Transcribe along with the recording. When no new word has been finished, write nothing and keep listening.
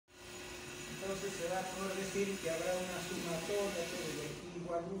entonces se va a poder decir que habrá una sumatoria de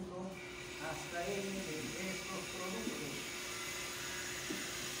igual 1 hasta n de estos productos.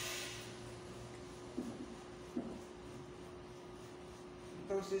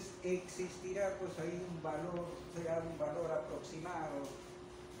 Entonces existirá pues ahí un valor, será un valor aproximado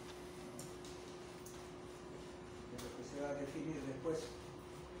de lo que se va a definir después.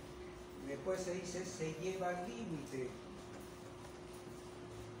 Después se dice, se lleva al límite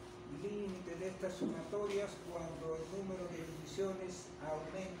de estas sumatorias cuando el número de divisiones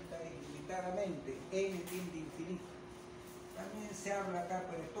aumenta ilimitadamente, n tiende a infinito. También se habla acá,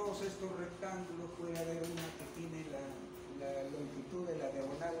 pero de todos estos rectángulos puede haber una que tiene la longitud de la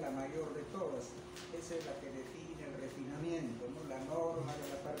diagonal la mayor de todas. Esa es la que define el refinamiento, ¿no? La norma de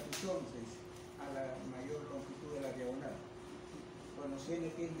la partición a la mayor longitud de la diagonal. Bueno, si n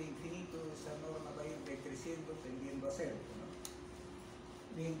tiende a infinito, esa norma va a ir decreciendo tendiendo a cero, ¿no?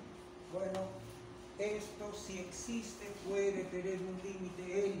 Bien, bueno, esto si existe puede tener un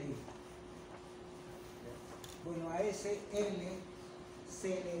límite L. Bueno, a ese L se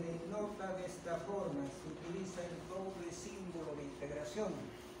le denota de esta forma, se utiliza el doble símbolo de integración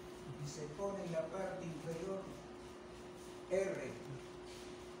y se pone en la parte inferior R.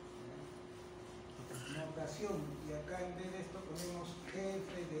 Notación, y acá en vez de esto ponemos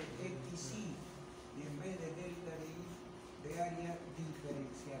f de xy y en vez de delta de y de área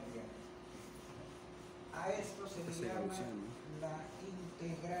diferencial de área. A esto se le llama la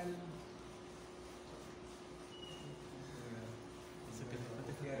integral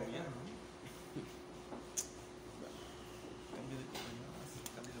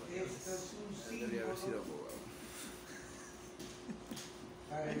esto es un símbolo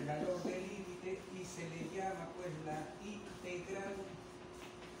para el valor del límite y se le llama pues la integral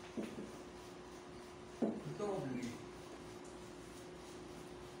doble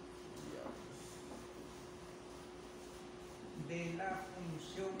de la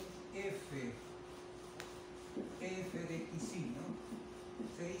función f de xy, ¿no?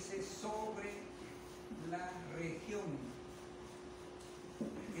 Se dice sobre la región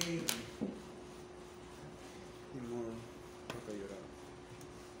R.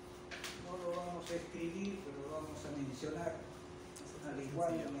 No lo vamos a escribir, pero lo vamos a mencionar. Al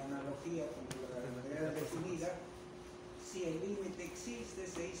igual en la analogía como la realidad definida, si el límite existe,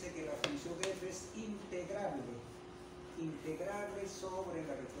 se dice que la función f es integrable sobre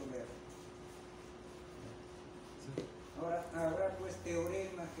la región R. Ahora habrá pues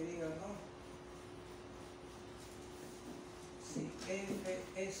teoremas que digan, ¿no? Si f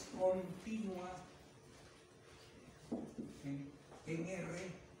es continua en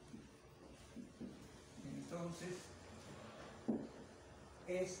R, entonces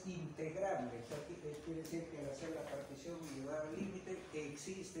es integrable. O sea, quiere decir que al hacer la partición y llevar al límite,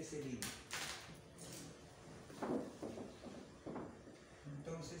 existe ese límite.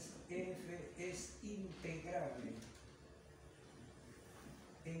 Entonces f es integrable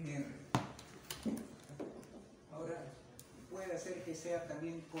en R. Ahora, puede hacer que sea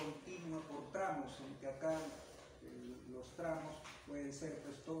también continua por tramos, aunque acá los tramos pueden ser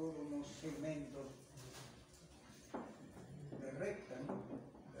pues todos unos segmentos de recta, ¿no?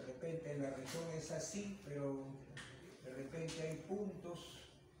 De repente la región es así, pero de repente hay puntos,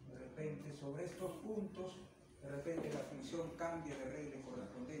 de repente sobre estos puntos, de repente la función cambia de regla de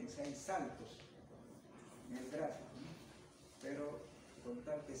correspondencia, hay saltos en el gráfico, ¿no? Pero con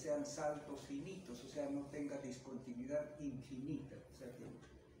tal que sean saltos finitos, o sea, no tenga discontinuidad infinita, o sea, que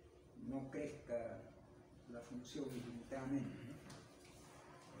no crezca la función ilimitadamente, ¿no?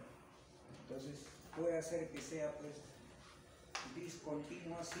 Entonces, puede hacer que sea, pues,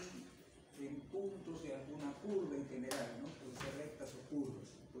 discontinuo así en puntos de alguna curva en general, ¿no? Puede ser rectas o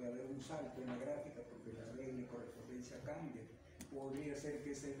curvas, puede haber un salto en la gráfica porque la regla de correspondencia cambia. Podría ser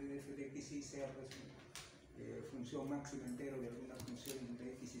que ese f de xy sea, pues, función máxima entero de alguna función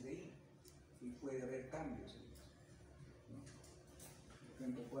de x y de y puede haber cambios, ¿no? Por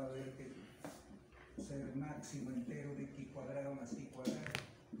ejemplo, puede haber que ser máximo entero de x cuadrado más y cuadrado.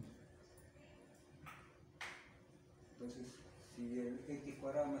 Entonces, si el x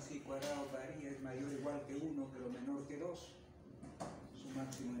cuadrado más y cuadrado varía, es mayor o igual que 1 pero menor que 2, su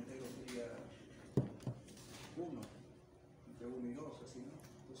máximo entero sería 1, entre 1 y 2, así, ¿no?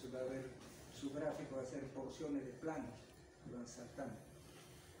 Entonces va a haber, su gráfico va a ser porciones de planos que van saltando,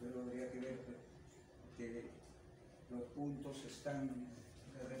 pero habría que ver que los puntos están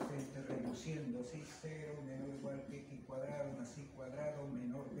de repente reduciendo, así 0 menor o igual que x cuadrado más y cuadrado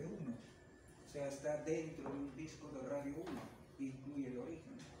menor que 1, o sea, está dentro de un disco de radio 1, incluye el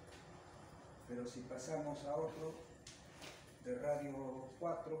origen. Pero si pasamos a otro de radio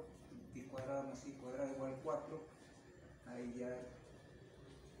 4, y cuadrado más y cuadrado igual 4, ahí ya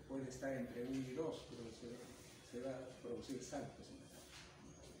puede estar entre 1 y 2, pero se va a producir saltos.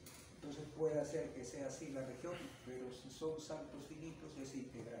 Entonces puede hacer que sea así la región, pero si son saltos finitos es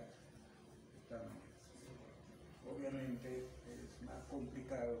integral. De tal manera. Obviamente es más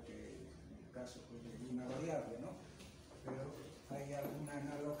complicado que en el caso pues, de una variable, ¿no? Pero hay alguna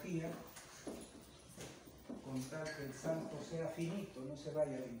analogía con tal que el salto sea finito, no se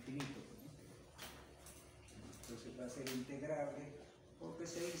vaya al infinito. Entonces va a ser integrable, porque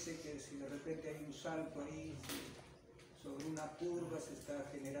se dice que si de repente hay un salto ahí sobre una curva, se está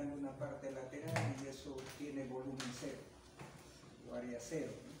generando una parte lateral y eso tiene volumen cero, o área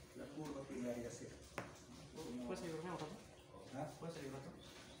cero, ¿no? La curva tiene área cero. ¿Puede salir un rato? ¿Ah? ¿Puede salir un rato?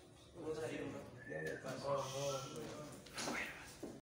 Ya paso.